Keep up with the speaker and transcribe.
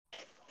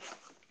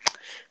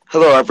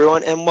Hello,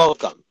 everyone, and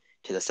welcome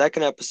to the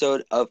second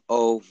episode of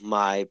Oh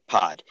My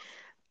Pod.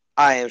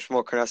 I am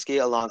Shmuel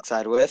Karnowski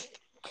alongside with.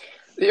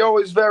 The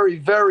always very,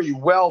 very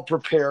well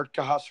prepared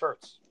Kahas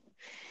Hertz.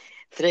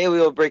 Today we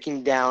will be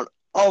breaking down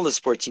all the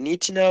sports you need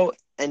to know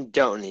and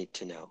don't need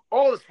to know.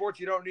 All the sports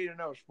you don't need to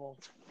know, Shmuel.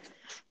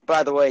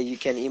 By the way, you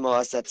can email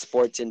us at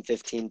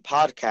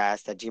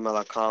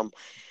sportsin15podcast@gmail.com,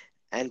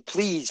 and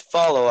please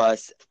follow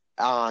us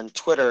on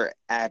Twitter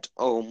at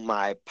Oh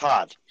My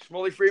Pod.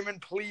 Shmuley Freeman,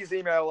 please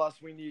email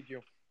us. We need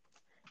you.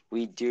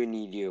 We do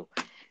need you.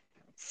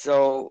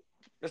 So,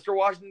 Mr.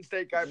 Washington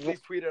State guy,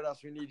 please tweet at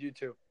us. We need you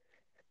too.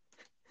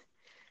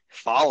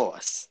 follow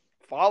us.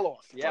 Follow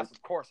us. Yes,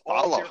 of course.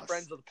 All Follow dear us.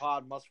 friends of the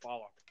pod must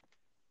follow.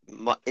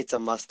 It's a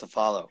must to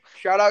follow.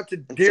 Shout out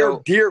to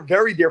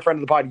very dear friend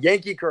of the pod,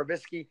 Yankee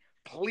Kuravisky.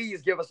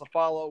 Please give us a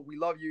follow. We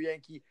love you,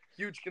 Yankee.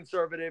 Huge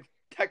conservative.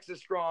 Texas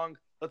strong.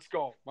 Let's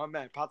go. My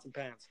man, pots and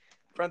pans.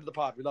 Friend of the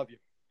pod. We love you.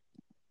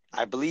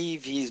 I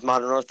believe he's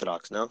modern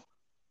Orthodox, no?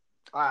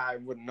 I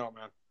wouldn't know,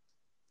 man.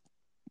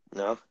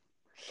 No?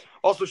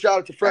 Also, shout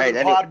out to friend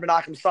of the pod,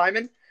 Menachem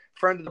Simon.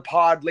 Friend of the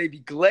pod, Levi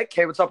Glick.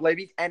 Hey, what's up,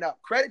 Levi? And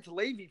credit to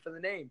Levi for the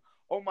name.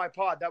 Oh, my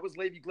pod. That was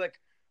Levi Glick.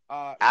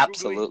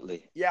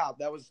 Absolutely.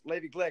 That was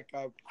Levi Glick.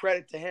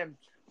 Credit to him.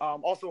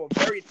 Also, a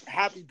very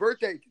happy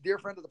birthday to dear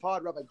friend of the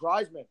pod, Rabbi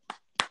Greisman.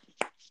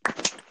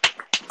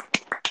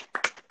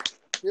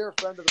 Dear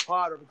friend of the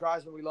pod, Rabbi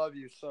Greisman, we love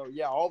you. So,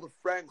 yeah, all the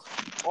friends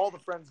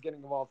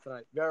getting involved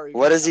tonight.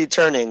 What is he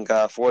turning,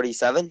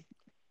 47?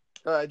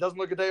 It doesn't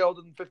look a day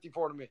older than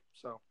 54 to me,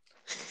 so.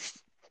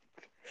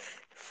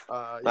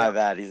 My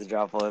bad. He's a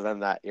drop older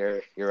than that.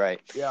 You're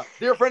right. Yeah.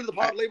 Dear friend of the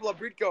pod, Label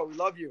Abritko, we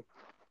love you.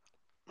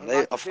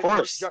 Of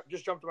course.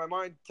 Just jumped to my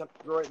mind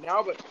right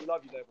now, but we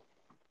love you, Label.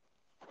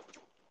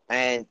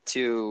 And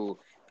to,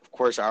 of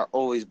course, our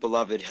always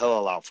beloved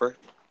Hillel Laufer.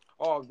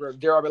 Oh,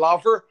 dear Rabbi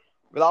Laufer.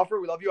 Rabbi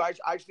Laufer, we love you. I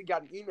actually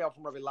got an email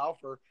from Rabbi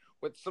Laufer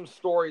with some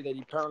story that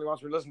he apparently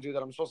wants me to listen to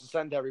that I'm supposed to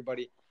send to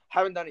everybody.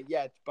 Haven't done it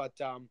yet, but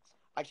I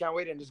can't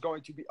wait, and it's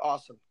going to be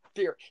awesome.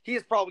 He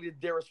is probably the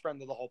dearest friend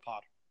of the whole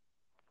pod.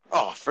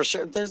 Oh, for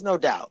sure. There's no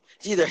doubt.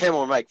 It's either him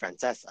or Mike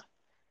Francesa.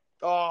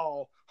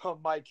 Oh,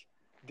 Mike.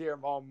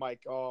 Mike.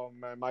 Oh,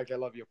 man, Mike, I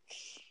love you.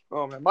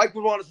 Oh, man. Mike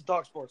would want us to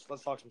talk sports.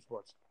 Let's talk some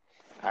sports.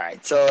 All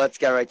right, so let's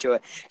get right to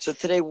it. So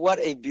today, what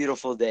a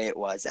beautiful day it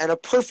was, and a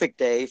perfect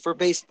day for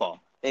baseball.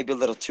 Maybe a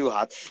little too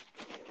hot,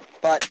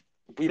 but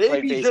we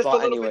played baseball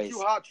just a anyways. Bit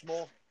too hot,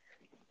 Shmuel.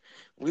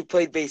 We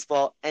played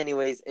baseball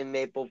anyways in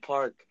Maple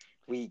Park.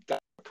 We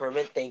got a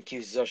permit. Thank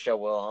you, Zosha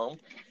Wilhelm.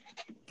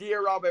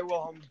 Dear Rabbi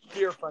Wilhelm,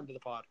 dear friend of the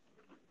pod.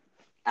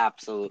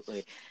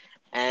 Absolutely,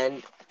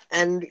 and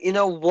you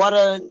know what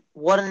an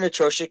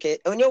atrocious game.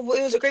 Oh no,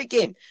 it was a great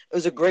game. It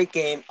was a great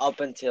game up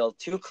until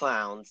two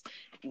clowns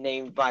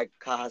named by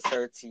Kahas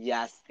Hertz.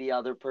 Yes,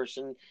 the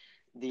person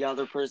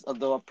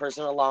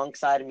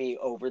alongside me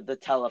over the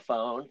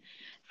telephone,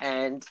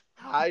 and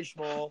hi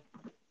Shmuel,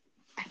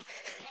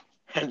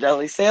 and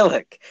Ellie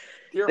Salick.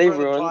 Dear friend of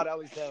the pod,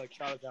 Ellie Salick.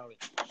 Shout out to Ellie.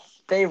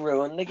 They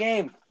ruined the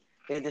game.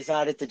 They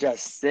decided to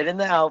just sit in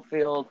the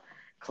outfield,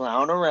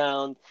 clown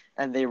around,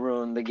 and they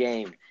ruined the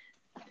game.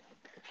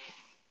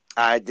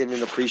 I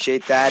didn't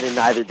appreciate that, and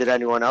neither did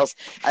anyone else.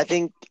 I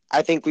think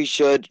we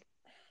should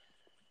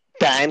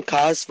ban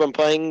Kaz from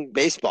playing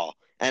baseball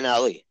and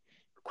Ellie.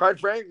 Quite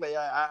frankly,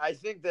 I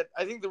think the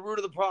root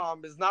of the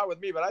problem is not with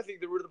me, but I think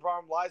the root of the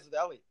problem lies with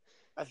Ellie.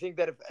 I think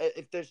that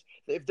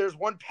if there's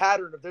one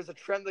pattern, if there's a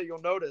trend that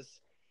you'll notice,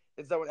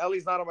 it's that when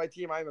Ellie's not on my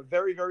team, I am a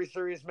very, very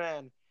serious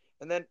man.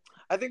 And then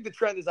I think the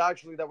trend is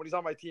actually that when he's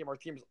on my team, our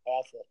team is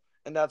awful.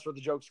 And that's where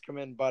the jokes come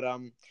in. But,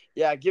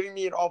 giving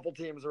me an awful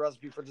team is a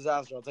recipe for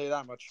disaster. I'll tell you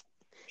that much.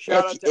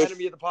 Shout out to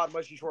enemy of the pod,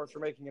 Mushy Schwartz, for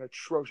making an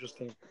atrocious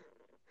team.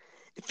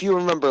 If you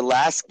remember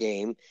last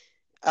game,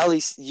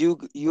 you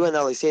and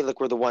Ellie Salick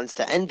were the ones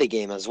to end the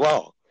game as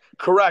well.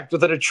 Correct.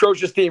 With an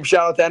atrocious team.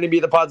 Shout out to enemy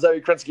of the pod, Zoe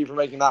Krinsky, for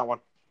making that one.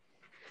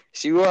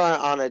 So you're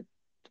on a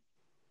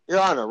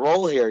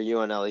roll here, you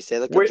and Ellie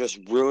Salick. We're just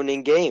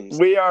ruining games.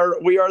 We are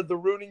the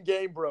ruining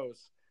game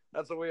bros.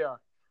 That's what we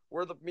are.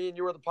 Me and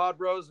you are the pod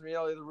bros, and me and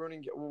Ellie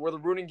we're the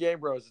ruining game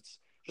bros. It's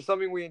just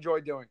something we enjoy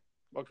doing.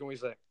 What can we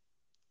say?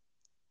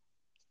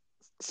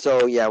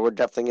 So yeah, we're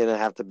definitely gonna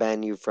have to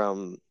ban you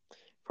from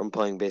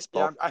playing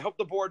baseball. Yeah, I hope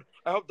the board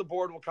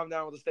will come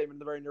down with a statement in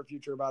the very near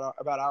future about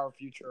our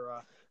future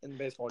in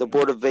baseball. The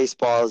board of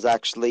baseball is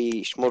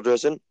actually Shmuel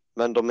Drizin,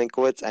 Mendel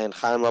Minkowitz, and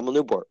Chaim Lemel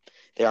Newbort.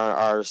 They are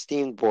our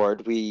esteemed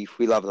board. We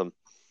love them.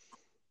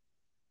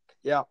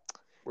 Yeah,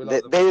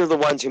 they are the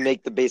ones who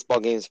make the baseball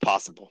games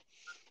possible.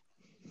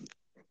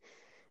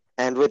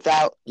 And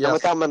without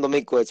Mendel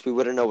Minkowitz, we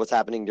wouldn't know what's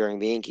happening during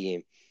the Yankee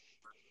game.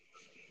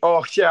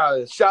 Oh,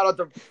 yeah. Shout out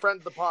to friend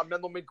of the pod,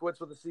 Mendel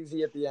Minkowitz with a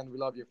CZ at the end. We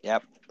love you.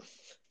 Yep.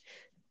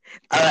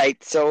 All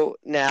right, so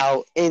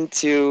now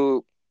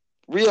into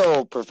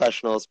real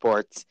professional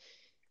sports.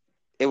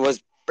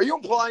 Are you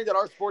implying that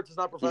our sports is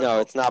not professional? No,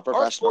 it's not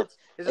professional.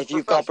 If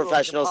you call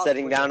professional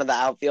sitting down in the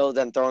outfield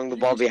and throwing the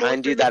ball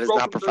behind you, that is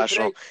not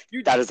professional.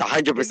 That is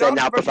 100%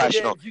 not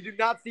professional. You do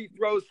not see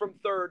throws from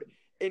third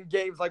in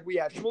games like we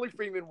had. Shmuley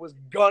Freeman was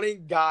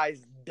gunning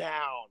guys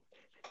down.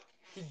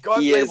 He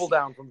gunned He is- Rabel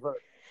down from third.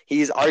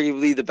 He's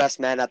arguably the best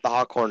man at the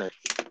hot corner.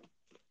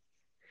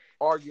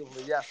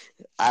 Arguably, yes.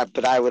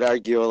 But I would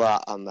argue a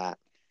lot on that.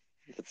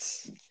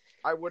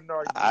 I wouldn't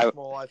argue I-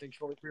 Shmuel. I think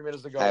Shmuley Freeman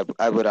is the GOAT.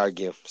 I would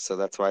argue. So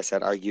that's why I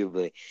said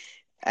arguably.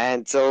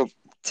 And so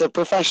to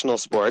professional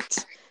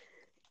sports.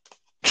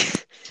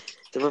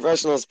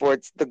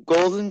 The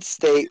Golden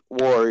State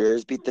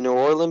Warriors beat the New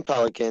Orleans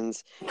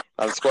Pelicans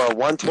by a score of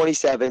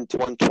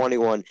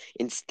 127-121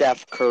 in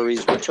Steph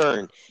Curry's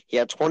return. He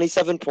had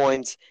 27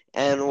 points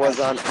and was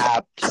on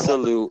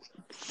absolute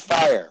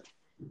fire.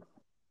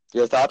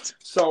 Your thoughts?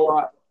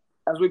 So,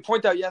 as we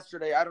pointed out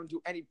yesterday, I don't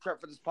do any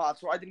prep for this pod,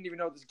 so I didn't even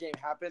know this game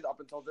happened up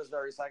until this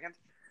very second.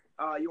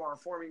 You are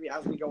informing me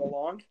as we go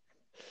along.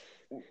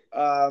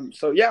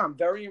 So, yeah, I'm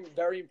very,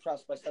 very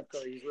impressed by Steph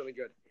Curry. He's really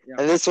good. Yeah.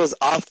 And this was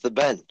off the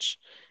bench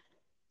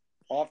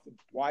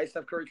Why is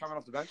Steph Curry coming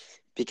off the bench?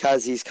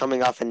 because he's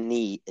coming off a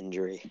knee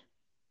injury.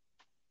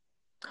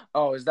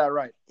 Oh, is that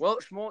right? Well,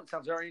 Shmuel, it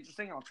sounds very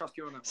interesting. I'll trust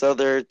you on that. So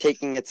they're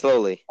taking it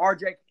slowly.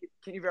 RJ,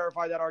 can you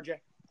verify that, RJ?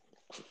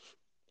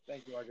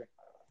 Thank you, RJ.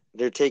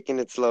 They're taking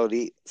it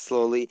slowly.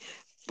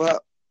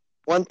 But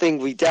one thing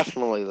we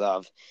definitely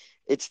love,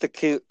 it's the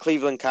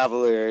Cleveland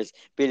Cavaliers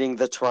beating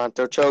the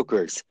Toronto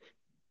Chokers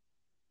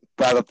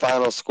by the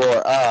final score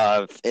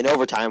of, in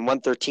overtime,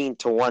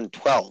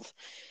 113-112.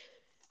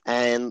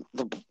 And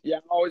Yeah,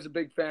 I'm always a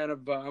big fan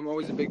of the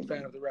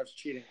refs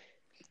cheating.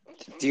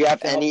 do you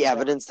have any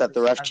evidence that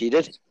the ref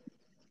cheated?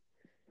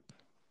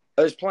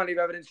 There's plenty of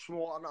evidence,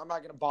 Shmuel. I'm not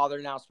going to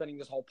bother now spending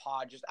this whole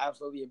pod just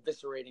absolutely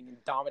eviscerating and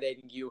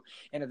dominating you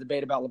in a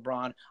debate about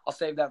LeBron. I'll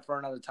save that for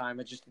another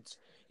time.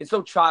 It's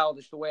so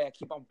childish the way I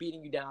keep on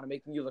beating you down and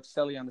making you look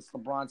silly on this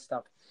LeBron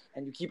stuff,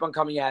 and you keep on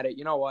coming at it.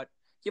 You know what?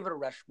 Give it a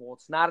rest, Shmuel.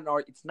 It's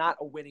not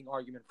a winning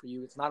argument for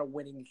you. It's not a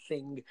winning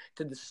thing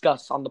to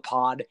discuss on the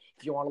pod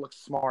if you want to look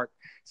smart.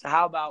 So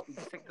how about we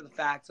stick to the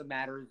facts of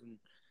matters, and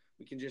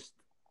we can just,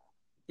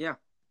 yeah,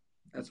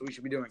 that's what we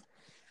should be doing.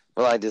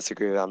 Well, I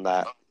disagree on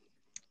that.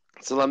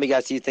 So let me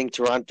guess, you think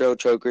Toronto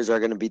Chokers are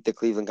going to beat the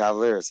Cleveland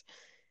Cavaliers?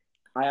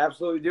 I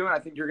absolutely do, and I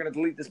think you're going to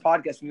delete this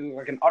podcast and you look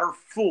like an utter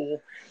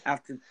fool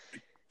after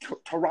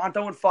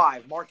Toronto in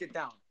 5. Mark it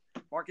down.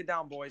 Mark it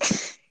down,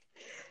 boys.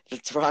 The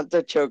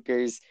Toronto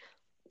Chokers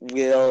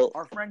will...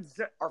 Our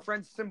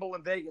friend Symbol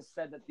in Vegas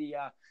said that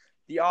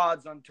the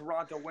odds on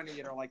Toronto winning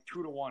it are like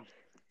 2-1.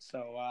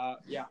 So,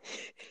 yeah.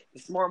 The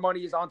smart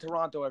money is on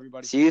Toronto,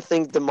 everybody. So you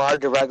think DeMar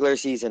the regular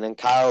season and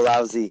Kyle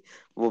Lowry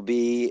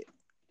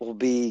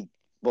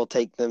will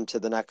take them to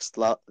the next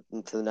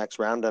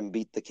round and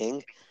beat the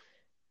King?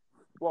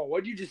 Whoa,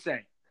 what did you just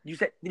say?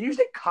 Did you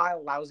say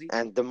Kyle Lowry?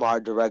 And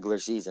DeMar the regular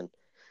season.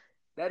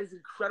 That is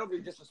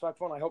incredibly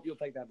disrespectful, and I hope you'll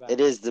take that back. It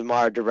is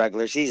DeMar the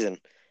regular season.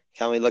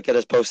 Can we look at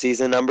his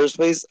postseason numbers,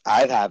 please?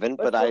 I haven't,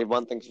 but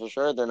one thing's for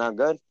sure, they're not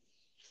good.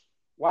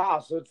 Wow,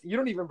 so you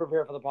don't even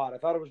prepare for the pod. I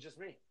thought it was just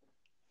me.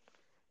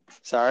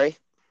 Sorry?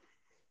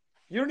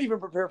 You don't even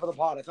prepare for the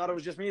pod. I thought it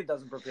was just me that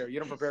doesn't prepare. You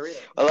don't prepare either.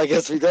 Well, I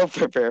guess we don't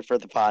prepare for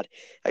the pod.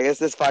 I guess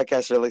this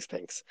podcast really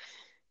stinks.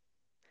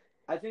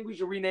 I think we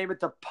should rename it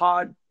to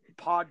Pod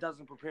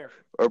Doesn't Prepare.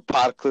 Or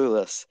Pod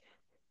Clueless.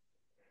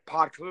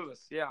 Pod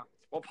Clueless, yeah.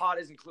 Well, Pod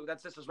isn't clueless.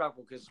 That's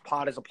disrespectful because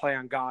Pod is a play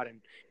on God, and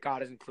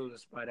God isn't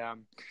clueless. But,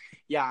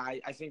 yeah,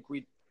 I think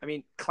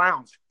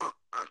clowns.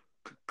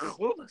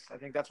 Clueless. I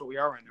think that's what we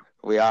are right now.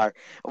 We are.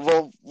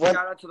 Well, shout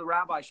out to the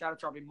rabbi. Shout out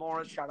to Rabbi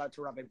Morris. Shout out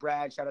to Rabbi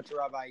Brad. Shout out to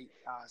Rabbi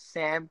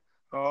Sam.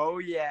 Oh,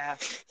 yeah.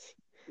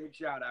 Big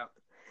shout out.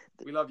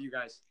 We love you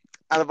guys.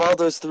 Out of all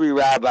those 3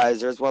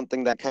 rabbis, there's one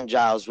thing that Ken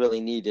Giles really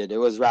needed. It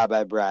was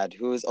Rabbi Brad,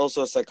 who is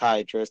also a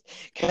psychiatrist.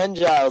 Ken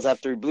Giles,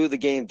 after he blew the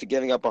game to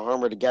giving up a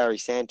homer to Gary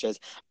Sanchez,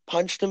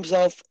 punched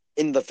himself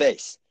in the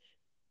face.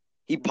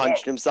 He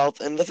punched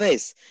himself in the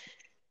face.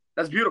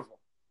 That's beautiful.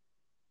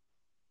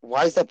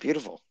 Why is that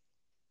beautiful?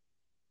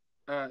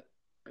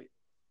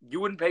 You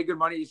wouldn't pay good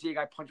money to see a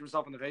guy punch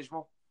himself in the face,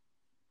 Mo?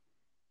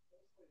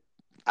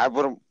 I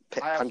wouldn't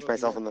punch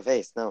myself in the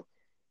face, no.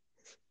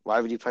 Why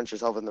would you punch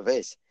yourself in the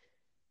face?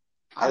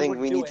 I think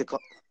we need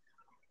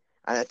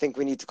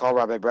to call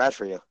Rabbi Brad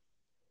for you.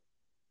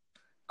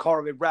 Call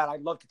Rabbi Brad.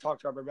 I'd love to talk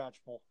to Rabbi Brad.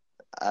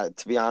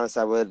 To be honest,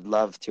 I would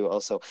love to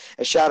also.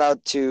 A shout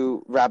out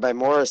to Rabbi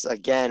Morris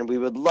again. We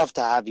would love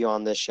to have you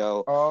on this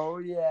show. Oh,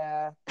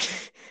 yeah.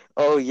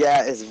 Oh,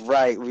 yeah, is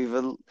right.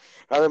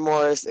 Rabbi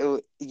Morris,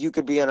 you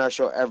could be on our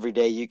show every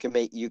day. You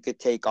could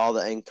take all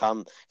the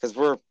income because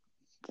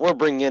we're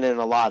bringing in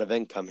a lot of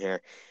income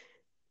here.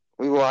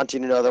 We want you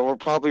to know that we're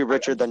probably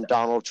richer than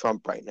Donald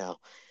Trump right now.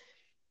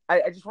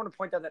 I just want to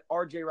point out that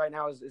RJ right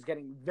now is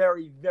getting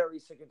very, very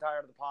sick and tired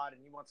of the pod,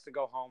 and he wants to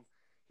go home.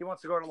 He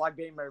wants to go to Live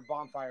Game or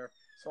Bonfire.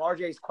 So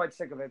RJ is quite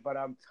sick of it. But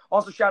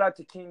also shout out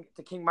to King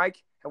Mike.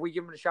 Have we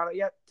given him a shout out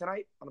yet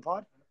tonight on the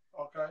pod?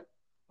 Okay.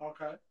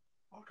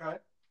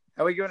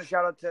 Have we given a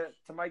shout out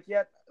to Mike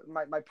yet?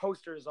 My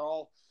poster is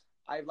all.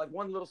 I have like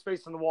one little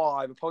space on the wall.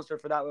 I have a poster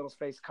for that little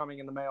space coming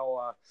in the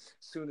mail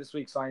soon this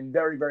week. So I'm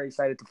very, very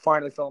excited to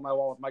finally fill up my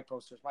wall with Mike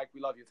posters. Mike,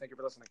 we love you. Thank you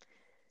for listening.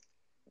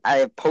 I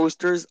have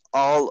posters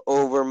all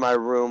over my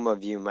room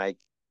of you, Mike.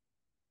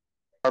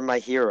 You are my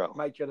hero.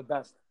 Mike, you're the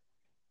best.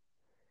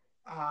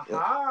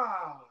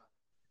 Aha.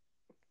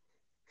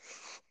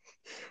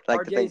 I'd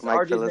like to thank Mike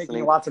for RJ's making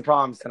listening. lots of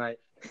problems tonight.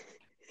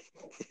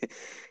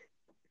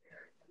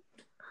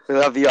 We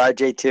love you,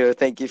 RJ, too.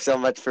 Thank you so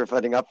much for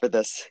putting up with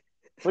this.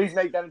 Please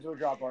make that into a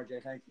drop,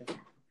 RJ. Thank you.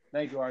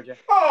 Thank you, RJ.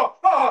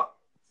 Oh.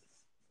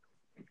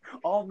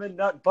 Almond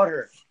nut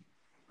butter.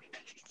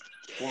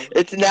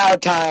 It's now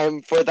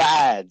time for the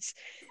ads.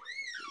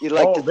 You'd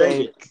like to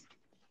baby. thank.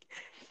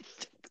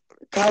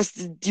 Guys,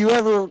 do you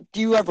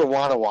ever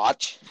want to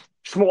watch?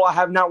 Shmuel, I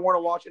have not worn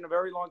a watch in a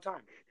very long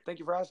time. Thank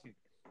you for asking.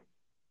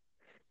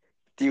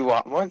 Do you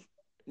want one?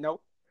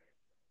 Nope.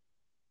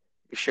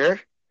 You sure?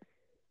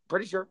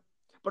 Pretty sure.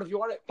 But if you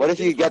want to, What if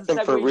you get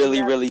them for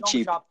really, really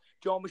cheap?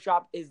 Joma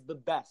Shop is the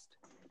best.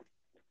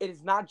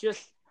 It's not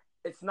just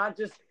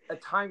a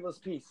timeless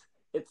piece.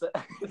 It's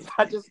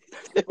not just.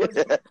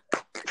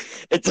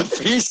 It's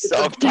a piece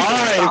of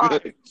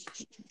time.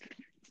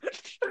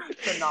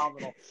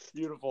 Phenomenal.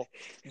 Beautiful.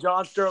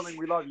 John Sterling,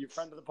 we love you.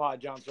 Friend of the pod,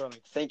 John Sterling.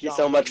 Thank you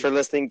so much for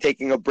listening,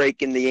 taking a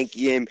break in the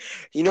Yankee game.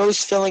 You know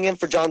who's filling in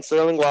for John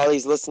Sterling while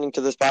he's listening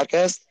to this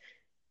podcast?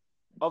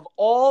 Of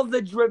all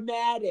the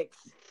dramatics.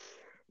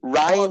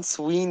 Ryan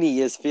Sweeney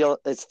is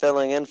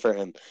filling in for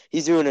him.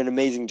 He's doing an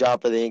amazing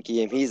job for the Yankee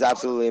game. He's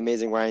absolutely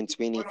amazing, Ryan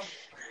Sweeney.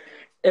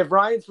 If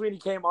Ryan Sweeney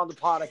came on the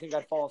pod, I think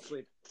I'd fall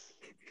asleep.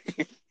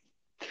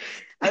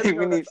 I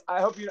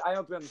hope you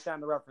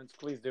understand the reference.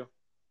 Please do.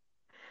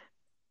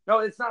 No,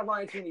 it's not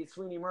Ryan Sweeney. It's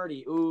Sweeney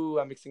Murdy. Ooh,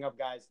 I'm mixing up,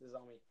 guys. This is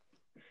on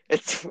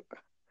me.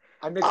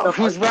 I mixed up.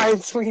 Who's Ryan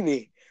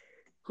Sweeney?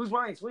 Who's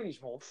Ryan Sweeney,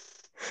 Schmoll?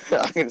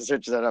 I'm going to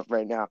search that up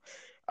right now.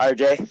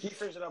 RJ? Can you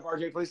search it up,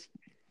 RJ, please?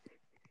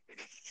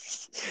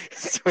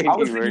 Sweeney I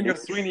was thinking Murdy. of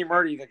Sweeney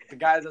Murdy, the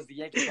guy that does the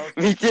Yankee Post.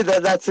 Me too.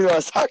 That's who I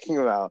was talking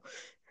about.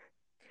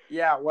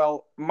 Yeah,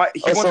 well,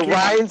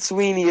 Ryan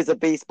Sweeney is a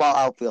baseball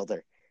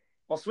outfielder.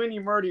 Well, Sweeney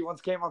Murdy once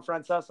came on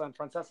Francesa, and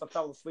Francesa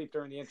fell asleep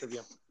during the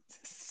interview.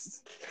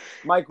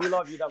 Mike, we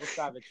love you. That was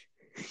savage.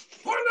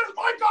 Put this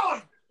mic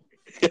on.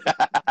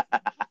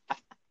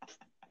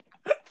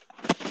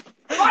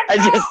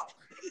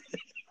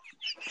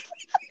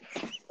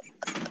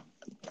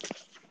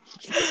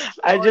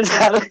 I just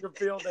had a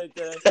field day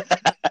today.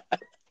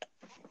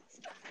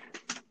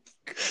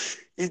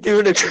 He's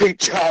doing a great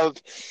job.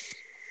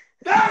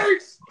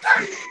 Thanks.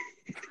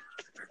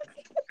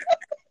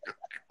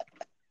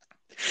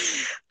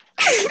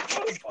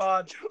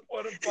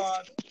 What a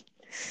pod.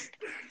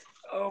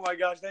 Oh my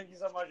gosh, thank you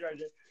so much,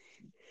 RJ.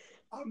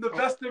 I'm the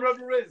best there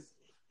ever is.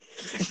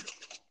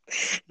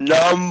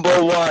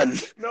 Number one.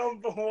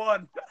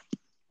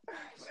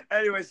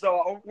 Anyway,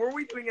 so were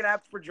we doing an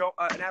ad for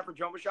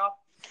Joma Shop?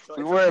 So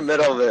we were in the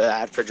middle of an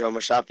ad for Joma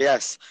Shop,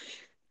 yes.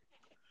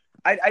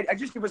 I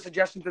just give a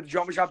suggestion to the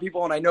Joma Shop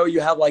people, and I know you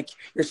have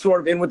you're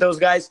sort of in with those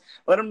guys.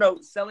 Let them know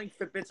selling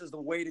Fitbits is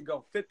the way to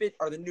go. Fitbit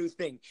are the new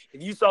thing.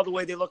 If you saw the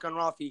way they look on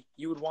Rafi,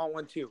 you would want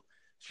one too.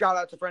 Shout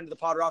out to friend of the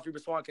pod, Rafi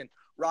Baswankin,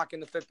 rocking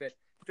the Fitbit.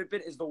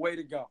 Fitbit is the way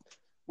to go.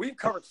 We've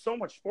covered so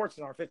much sports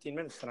in our 15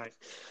 minutes tonight.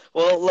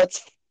 Well,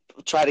 let's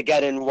try to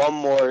get in one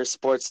more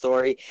sports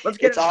story. Let's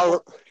get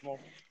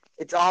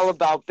It's all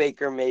about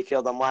Baker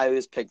Mayfield and why he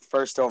was picked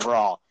first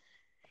overall.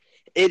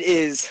 It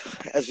is,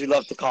 as we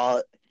love to call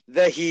it,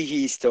 the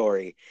he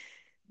story.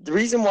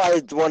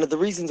 One of the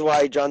reasons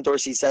why John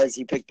Dorsey says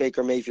he picked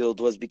Baker Mayfield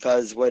was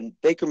because when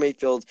Baker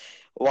Mayfield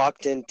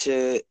walked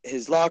into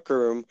his locker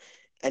room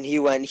and he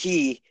went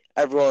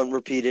everyone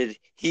repeated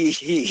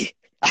he.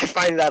 I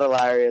find that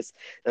hilarious,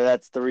 and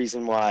that's the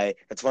reason why.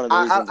 That's one of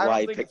the reasons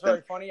why he picked him. I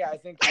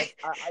think it's very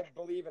funny. I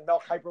believe, and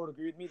Mel Kiper would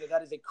agree with me,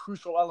 that is a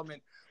crucial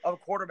element of a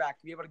quarterback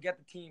to be able to get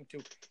the team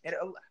to. And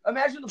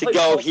imagine the play to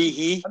go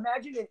he.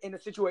 Imagine in a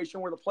situation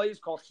where the play is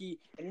called he,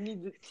 and you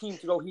need the team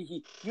to go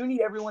he. You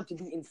need everyone to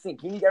be in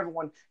sync. You need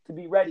everyone to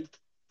be ready.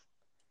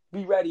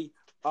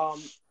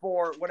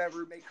 For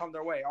whatever may come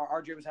their way.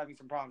 RJ was having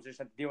some problems. Just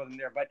had to deal with him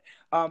there. But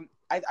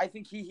I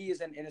think he is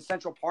an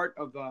essential part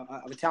of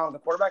a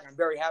talented quarterback. I'm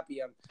very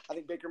happy. I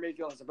think Baker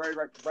Mayfield has a very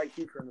bright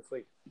future in this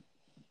league.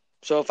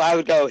 So if I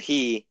would go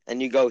he and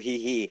you go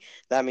he,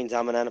 that means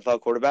I'm an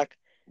NFL quarterback?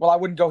 Well, I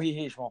wouldn't go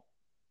he, Shmuel.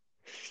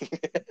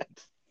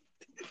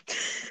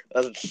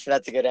 Well,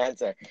 that's a good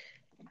answer.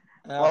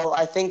 Well,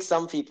 I think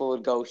some people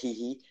would go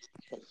he.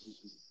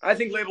 I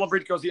think Label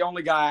Bridko is the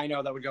only guy I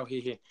know that would go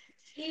he.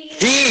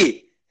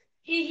 He.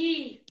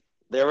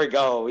 There we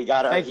go. We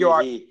got our Thank you,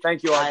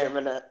 Thank you,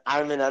 RJ.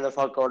 I'm an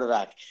NFL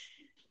quarterback.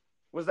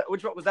 Was that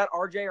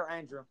RJ or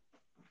Andrew?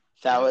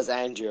 That was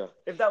Andrew.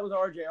 If that was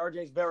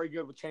RJ's very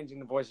good with changing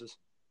the voices.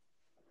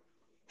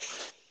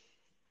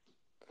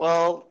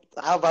 Well,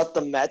 how about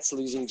the Mets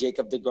losing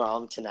Jacob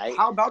deGrom tonight?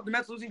 How about the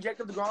Mets losing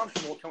Jacob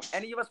deGrom? Can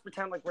any of us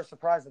pretend like we're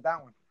surprised at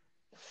that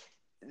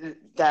one?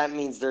 That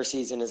means their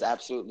season is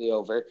absolutely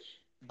over.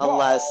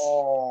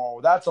 Oh,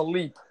 that's a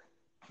leap.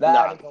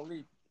 That is a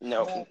leap.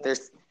 No,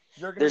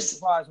 You're going to be There's-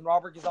 surprised when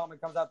Robert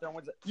Gsellman comes out there and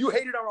wins it. You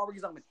hated on Robert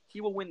Gsellman.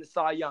 He will win the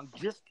Cy Young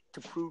just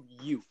to prove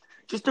you.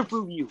 Just to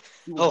prove you.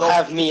 He will He'll go-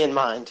 have me in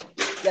mind.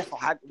 Yes, I'll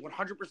have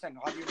 100%.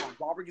 I'll have you on.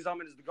 Robert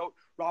Gsellman is the GOAT.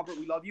 Robert,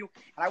 we love you.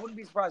 And I wouldn't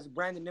be surprised if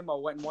Brandon Nimmo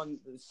went and won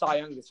the Cy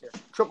Young this year.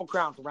 Triple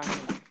crown for Brandon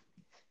Nimmo.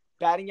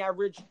 Batting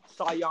average,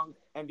 Cy Young,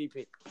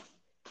 MVP.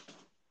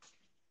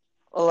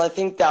 Well, I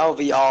think that will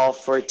be all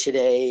for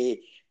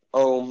today.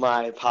 Oh,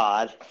 my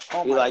pod.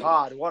 Oh, We my like-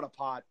 pod. What a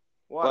pod.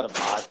 What a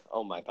pod.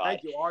 Oh, my pod.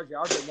 Thank you, RJ.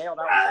 RJ nailed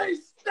that Hey,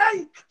 one.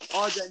 stink!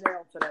 RJ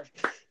nailed today.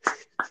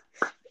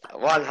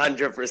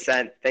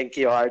 100%. Thank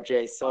you,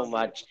 RJ, so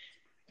much.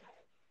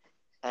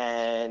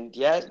 And,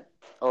 yeah,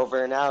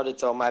 over and out.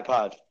 It's Oh, my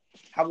pod.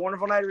 Have a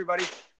wonderful night, everybody.